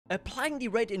Applying the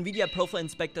right NVIDIA Profile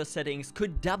Inspector settings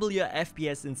could double your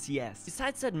FPS in CS.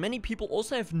 Besides that, many people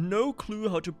also have no clue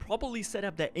how to properly set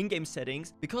up their in-game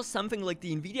settings, because something like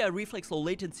the NVIDIA Reflex Low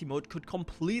Latency mode could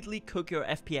completely cook your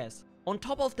FPS. On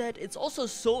top of that, it's also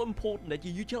so important that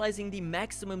you're utilizing the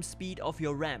maximum speed of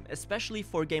your RAM, especially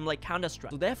for a game like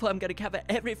Counter-Strike. So therefore, I'm gonna cover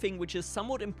everything which is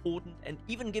somewhat important and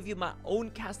even give you my own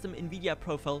custom NVIDIA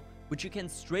profile, which you can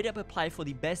straight up apply for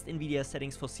the best NVIDIA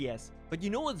settings for CS. But you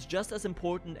know what's just as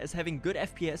important as having good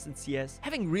FPS in CS?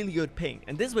 Having really good ping,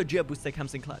 and this is where GearUP Booster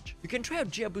comes in clutch. You can try out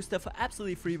GearUP Booster for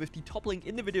absolutely free with the top link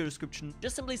in the video description.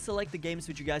 Just simply select the games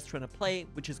which you guys trying to play,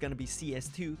 which is gonna be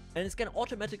CS2, and it's gonna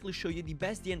automatically show you the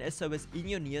best DNS service in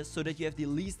your near so that you have the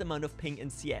least amount of ping in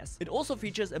CS. It also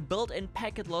features a built-in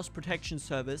packet loss protection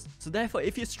service, so therefore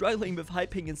if you're struggling with high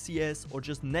ping in CS or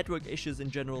just network issues in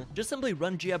general, just simply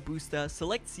run GearUP Booster,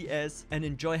 select CS, and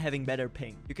enjoy having better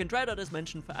ping. You can try it out as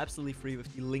mentioned for absolutely free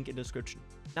with the link in the description.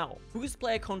 Now, boost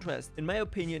player contrast, in my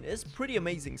opinion, is pretty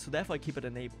amazing, so therefore I keep it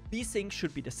enabled. These things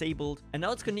should be disabled, and now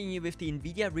let's continue with the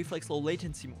NVIDIA Reflex Low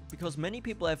Latency mode, because many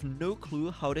people have no clue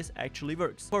how this actually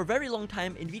works. For a very long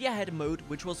time, NVIDIA had a mode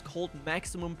which was called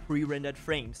maximum pre-rendered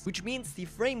frames, which means the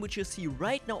frame which you see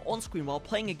right now on screen while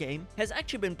playing a game has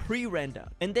actually been pre-rendered,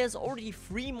 and there's already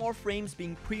 3 more frames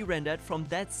being pre-rendered from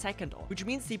that second on, which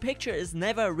means the picture is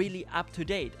never really up to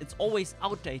date. It's always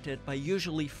outdated by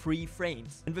usually 3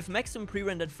 frames. And with maximum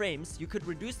pre-rendered frames, you could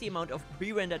reduce the amount of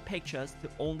pre-rendered pictures to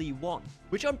only 1,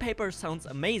 which on paper sounds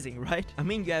amazing, right? I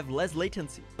mean, you have less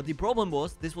latency, but the problem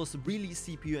was this was really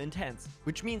CPU intense,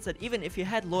 which means that even if you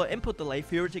had lower input delay,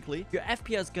 theoretically, your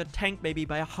FPS got tanked maybe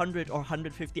by 100 or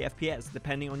 150 FPS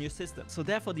depending on your system. So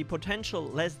therefore the potential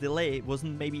less delay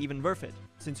wasn't maybe even worth it,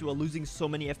 since you were losing so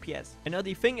many FPS. And now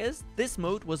the thing is, this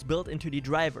mode was built into the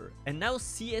driver, and now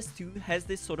CS2 has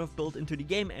this sort of built into the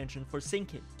game engine for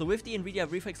syncing. So with the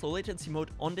NVIDIA Reflex Low Latency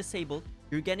mode on disabled,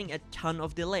 you're getting a ton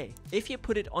of delay. If you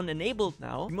put it on enabled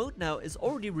now, the mode now is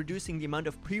already reducing the amount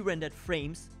of pre-rendered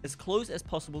frames as close as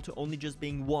possible to only just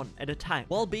being 1 at a time,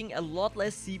 while being a lot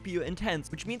less CPU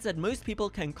intense, which means that most people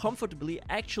can comfortably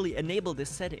actually enable this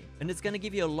setting, and it's gonna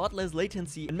give you a lot less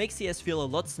latency and make CS feel a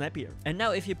lot snappier. And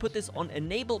now if you put this on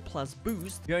enable plus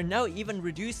boost, you're now even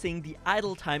reducing the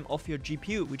idle time of your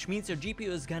GPU, which means your GPU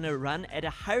is gonna run at a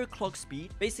higher clock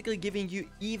speed, basically giving you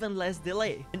even less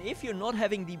delay. And if you're not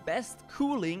having the best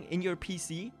cooling in your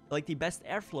PC, like the best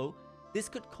airflow, this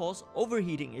could cause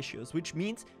overheating issues, which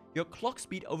means your clock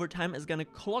speed over time is gonna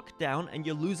clock down and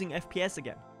you're losing FPS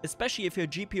again. Especially if your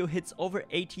GPU hits over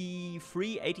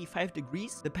 83, 85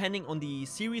 degrees, depending on the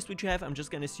series which you have. I'm just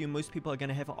gonna assume most people are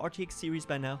gonna have an RTX series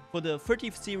by now. For the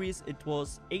 30th series, it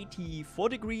was 84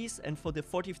 degrees, and for the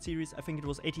 40th series, I think it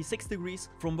was 86 degrees.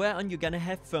 From where on, you're gonna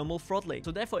have thermal throttling.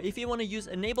 So therefore, if you wanna use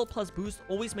enable plus boost,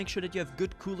 always make sure that you have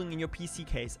good cooling in your PC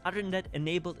case. Other than that,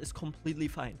 enabled is completely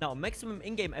fine. Now, maximum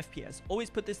in-game FPS, always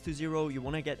put this to 0. You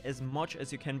wanna get as much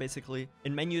as you can basically.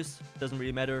 In menus, doesn't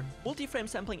really matter. Multi-frame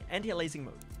sampling, anti-aliasing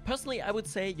mode. Personally, I would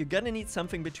say you're gonna need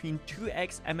something between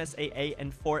 2x MSAA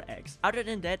and 4x. Other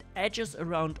than that, edges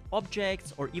around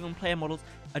objects or even player models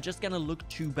are just gonna look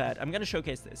too bad. I'm gonna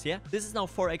showcase this, yeah? This is now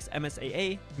 4x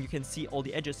MSAA. You can see all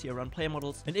the edges here around player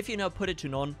models. And if you now put it to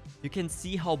none, you can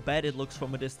see how bad it looks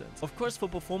from a distance. Of course, for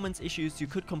performance issues, you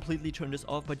could completely turn this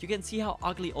off, but you can see how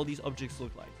ugly all these objects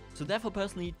look like. So therefore,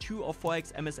 personally, 2 or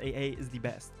 4x MSAA is the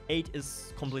best. 8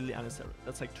 is completely unnecessary.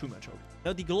 That's like too much already.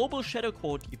 Now, the global shadow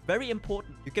quality, very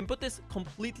important. You can put this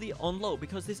completely on low,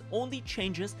 because this only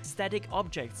changes static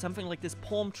objects, something like this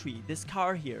palm tree, this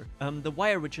car here, the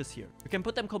wire which is here. You can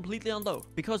put them completely on low,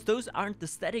 because those aren't the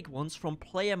static ones from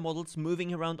player models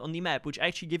moving around on the map, which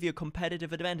actually give you a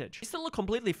competitive advantage. They still look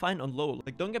completely fine on low.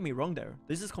 Like, don't get me wrong there.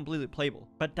 This is completely playable.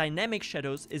 But dynamic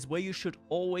shadows is where you should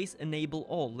always enable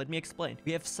all. Let me explain.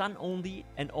 We have sun only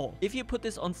and all. If you put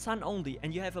this on sun only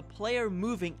and you have a player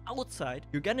moving outside,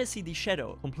 you're gonna see the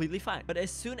shadow completely fine. But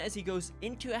as soon as he goes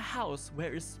into a house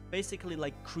where it's basically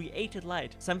like created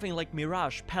light, something like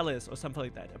Mirage, Palace, or something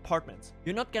like that, apartments,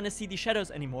 you're not gonna see the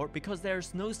shadows anymore, because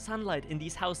there's no sunlight in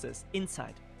these houses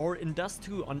inside. Or in Dust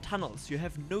 2 on tunnels, you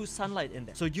have no sunlight in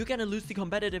there. So you're gonna lose the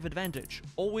competitive advantage.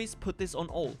 Always put this on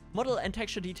all. Model and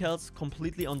texture details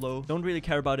completely on low. Don't really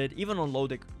care about it. Even on low,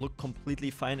 they look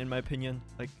completely fine in my opinion.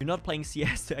 Like, you're not playing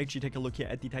CS to actually take a look here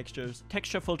at the textures.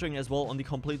 Texture filtering as well on the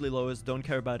completely lowest. Don't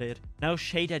care about it. Now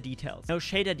shader details. Now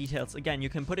shader details, again, you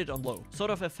can put it on low.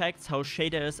 Sort of affects how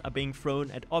shaders are being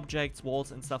thrown at objects,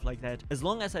 walls, and stuff like that. As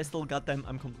long as I still got them,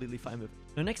 I'm completely fine with it.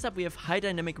 Now next up, we have high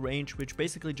dynamic range, which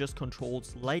basically just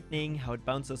controls lightning, how it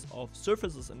bounces off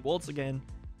surfaces and walls again.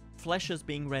 flashes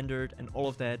being rendered and all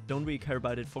of that. Don't really care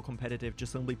about it for competitive,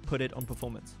 just simply put it on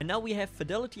performance. And now we have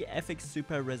Fidelity FX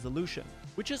Super Resolution,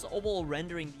 which is overall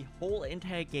rendering the whole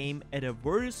entire game at a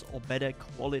worse or better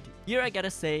quality. Here I gotta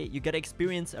say, you gotta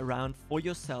experience around for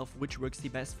yourself which works the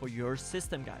best for your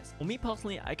system, guys. For me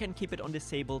personally, I can keep it on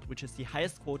disabled, which is the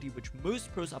highest quality which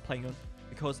most pros are playing on,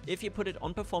 because if you put it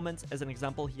on performance, as an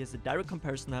example, here's a direct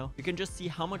comparison now, you can just see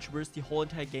how much worse the whole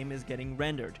entire game is getting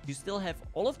rendered. You still have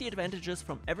all of the advantages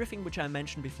from everything which I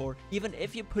mentioned before. Even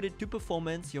if you put it to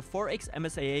performance, your 4x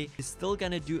MSAA is still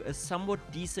gonna do a somewhat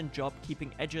decent job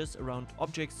keeping edges around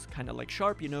objects kind of like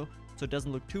sharp, you know, so it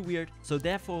doesn't look too weird. So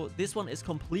therefore, this one is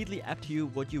completely up to you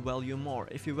what you value more.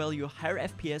 If you value higher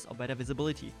FPS or better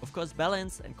visibility. Of course,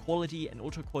 balance and quality and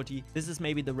ultra quality, this is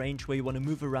maybe the range where you want to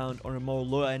move around on a more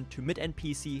lower end to mid end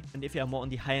PC. And if you are more on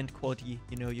the high end quality,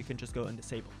 you know, you can just go and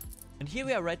disable. And here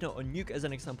we are right now on Nuke as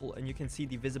an example, and you can see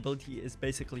the visibility is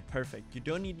basically perfect. You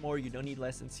don't need more, you don't need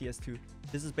less in CS2.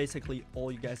 This is basically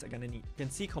all you guys are gonna need. You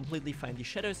can see completely fine the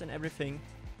shadows and everything,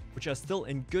 which are still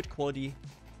in good quality.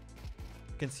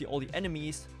 You can see all the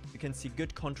enemies, you can see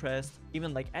good contrast,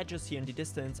 even like edges here in the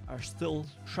distance are still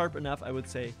sharp enough, I would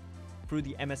say, through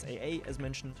the MSAA as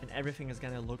mentioned, and everything is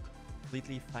gonna look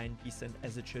completely fine, decent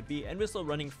as it should be, and we're still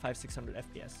running 500-600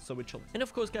 FPS, so we're chilling. And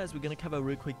of course, guys, we're gonna cover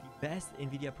real quick the best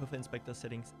NVIDIA Profile Inspector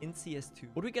settings in CS2.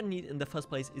 What we're gonna need in the first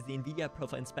place is the NVIDIA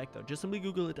Profile Inspector. Just simply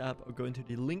Google it up or go into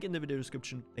the link in the video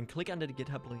description, then click under the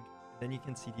GitHub link. Then you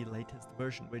can see the latest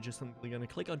version. We're just simply gonna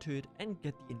click onto it and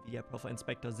get the NVIDIA Profile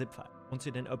Inspector zip file. Once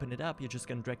you then open it up, you're just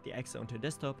gonna drag the exe onto your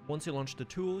desktop. Once you launch the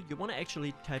tool, you wanna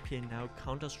actually type here now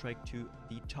Counter-Strike to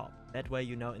the top. That way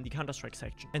you're now in the Counter-Strike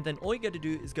section. And then all you gotta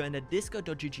do is go into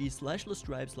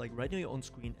discord.gg/lostribes like right on your own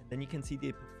screen, and then you can see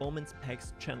the performance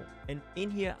packs channel. And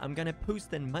in here, I'm gonna post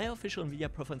then my official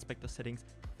NVIDIA Profile Inspector settings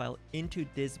file into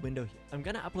this window here. I'm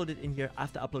gonna upload it in here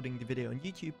after uploading the video on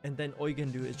YouTube, and then all you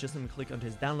can do is just click onto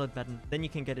his download button, then you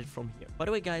can get it from here. By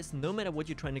the way, guys, no matter what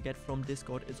you're trying to get from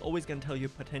Discord, it's always gonna tell you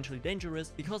potentially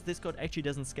dangerous, because Discord actually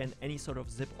doesn't scan any sort of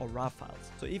zip or RAW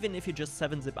files. So even if you just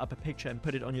 7-zip up a picture and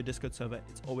put it on your Discord server,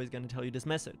 it's always gonna tell you this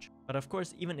message. But of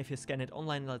course, even if you scan it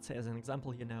online, let's say as an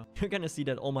example here now, you're gonna see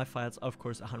that all my files are of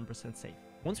course 100% safe.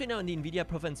 Once we're now in the NVIDIA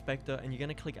Profile Inspector, and you're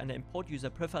gonna click under Import User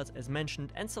Profiles as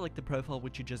mentioned and select the profile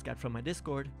which you just got from my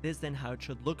Discord, this is then how it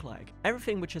should look like.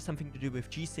 Everything which has something to do with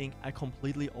G-Sync, I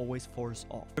completely always force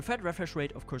off. Preferred refresh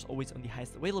rate, of course, always on the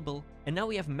highest available. And now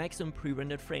we have maximum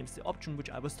pre-rendered frames, the option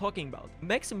which I was talking about.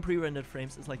 Maximum pre-rendered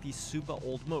frames is like the super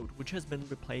old mode, which has been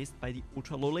replaced by the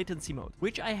ultra low latency mode,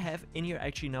 which I have in here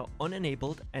actually now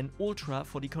unenabled, and ultra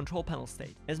for the control panel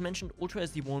state. As mentioned, ultra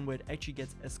is the one where it actually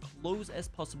gets as close as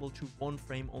possible to one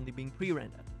frame only being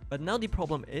pre-rendered. But now the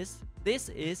problem is, this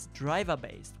is driver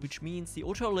based, which means the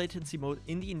ultra latency mode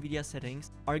in the NVIDIA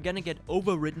settings are gonna get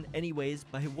overridden anyways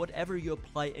by whatever you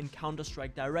apply in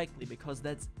Counter-Strike directly, because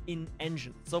that's in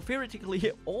engine. So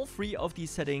theoretically, all three of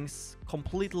these settings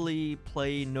completely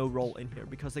play no role in here,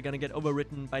 because they're gonna get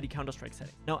overwritten by the Counter-Strike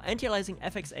setting. Now, anti-aliasing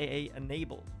FXAA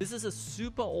enabled. This is a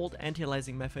super old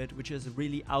anti-aliasing method, which is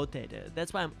really outdated.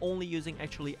 That's why I'm only using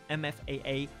actually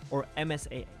MFAA or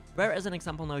MSAA. Where, as an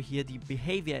example now here, the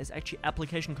behavior is actually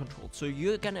application controlled, so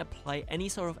you're gonna apply any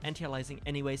sort of anti-aliasing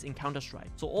anyways in Counter-Strike.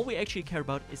 So all we actually care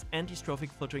about is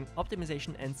anti-strophic filtering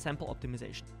optimization and sample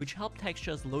optimization, which help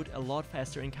textures load a lot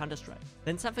faster in Counter-Strike.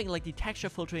 Then something like the texture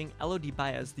filtering LOD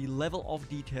bias, the level of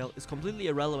detail, is completely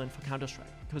irrelevant for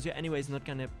Counter-Strike, because you're anyways not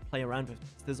gonna play around with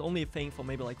this. There's only a thing for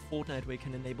maybe like Fortnite where you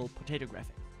can enable potato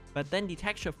graphics. But then the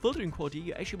texture filtering quality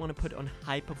you actually want to put on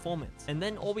high performance. And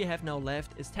then all we have now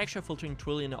left is texture filtering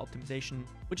trillion optimization,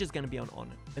 which is going to be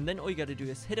on. And then all you got to do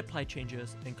is hit apply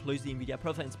changes and close the NVIDIA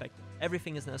Profile Inspector.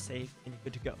 Everything is now safe and you're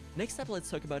good to go. Next up, let's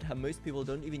talk about how most people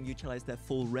don't even utilize their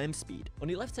full RAM speed. On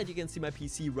the left side, you can see my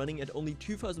PC running at only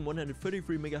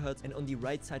 2133 MHz, and on the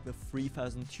right side with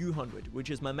 3200, which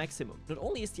is my maximum. Not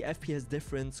only is the FPS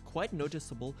difference quite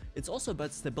noticeable, it's also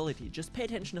about stability. Just pay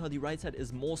attention how the right side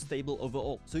is more stable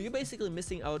overall. So you're basically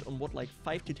missing out on what, like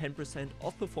 5 to 10%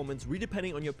 of performance, really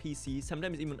depending on your PC,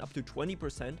 sometimes even up to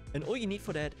 20%. And all you need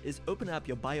for that is open up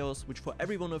your BIOS, which for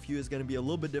every one of you is going to be a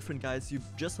little bit different, guys. You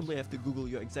just simply have to Google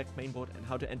your exact mainboard and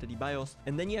how to enter the BIOS.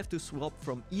 And then you have to swap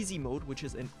from easy mode, which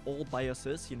is in all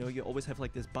BIOSes. You know, you always have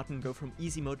like this button, go from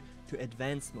easy mode to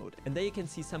advanced mode. And there you can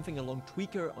see something along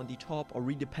tweaker on the top, or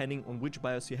really depending on which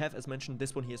BIOS you have. As mentioned,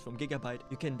 this one here is from Gigabyte.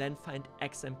 You can then find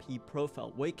XMP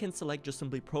Profile, where you can select just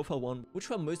simply Profile 1, which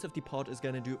for most of the part is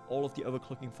going to do all of the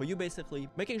overclocking for you, basically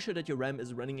making sure that your RAM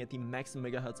is running at the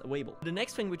maximum megahertz available. The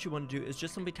next thing which you want to do is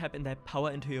just simply type in that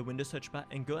power into your Windows search bar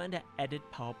and go under edit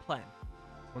power plan.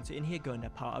 Once you're in here, go under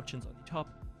power options on the top,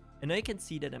 And now you can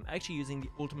see that I'm actually using the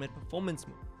ultimate performance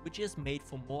mode, which is made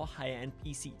for more higher-end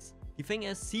PCs. The thing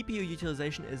is, CPU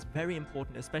utilization is very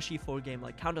important, especially for a game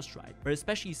like Counter-Strike, where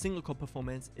especially single-core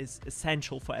performance is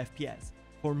essential for FPS.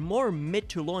 For more mid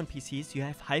to low-end PCs, you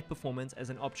have high performance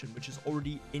as an option, which is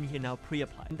already in here now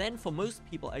pre-applied. And then for most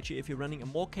people, actually, if you're running a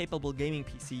more capable gaming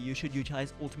PC, you should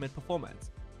utilize ultimate performance.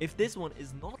 If this one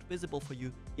is not visible for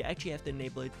you, you actually have to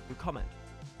enable it through command.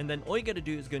 And then all you gotta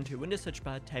do is go into your Windows search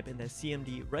bar, type in the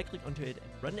CMD, right click onto it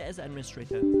and run it as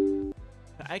administrator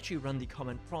to actually run the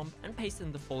command prompt and paste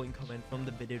in the following command from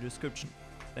the video description.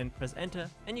 Then press enter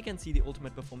and you can see the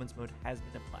ultimate performance mode has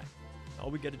been applied. Now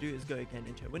all we gotta do is go again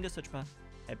into your Windows search bar,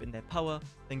 type in their power,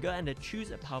 then go and choose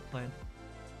a power plan,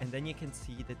 and then you can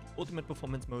see that the ultimate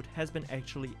performance mode has been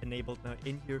actually enabled now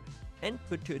in here and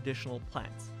put to additional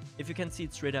plans. If you can't see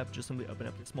it straight up, just simply open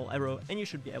up the small arrow and you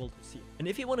should be able to see it. And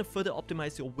if you want to further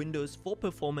optimize your Windows for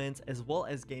performance as well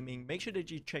as gaming, make sure that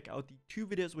you check out the 2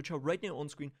 videos which are right now on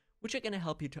screen, which are going to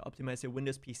help you to optimize your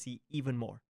Windows PC even more.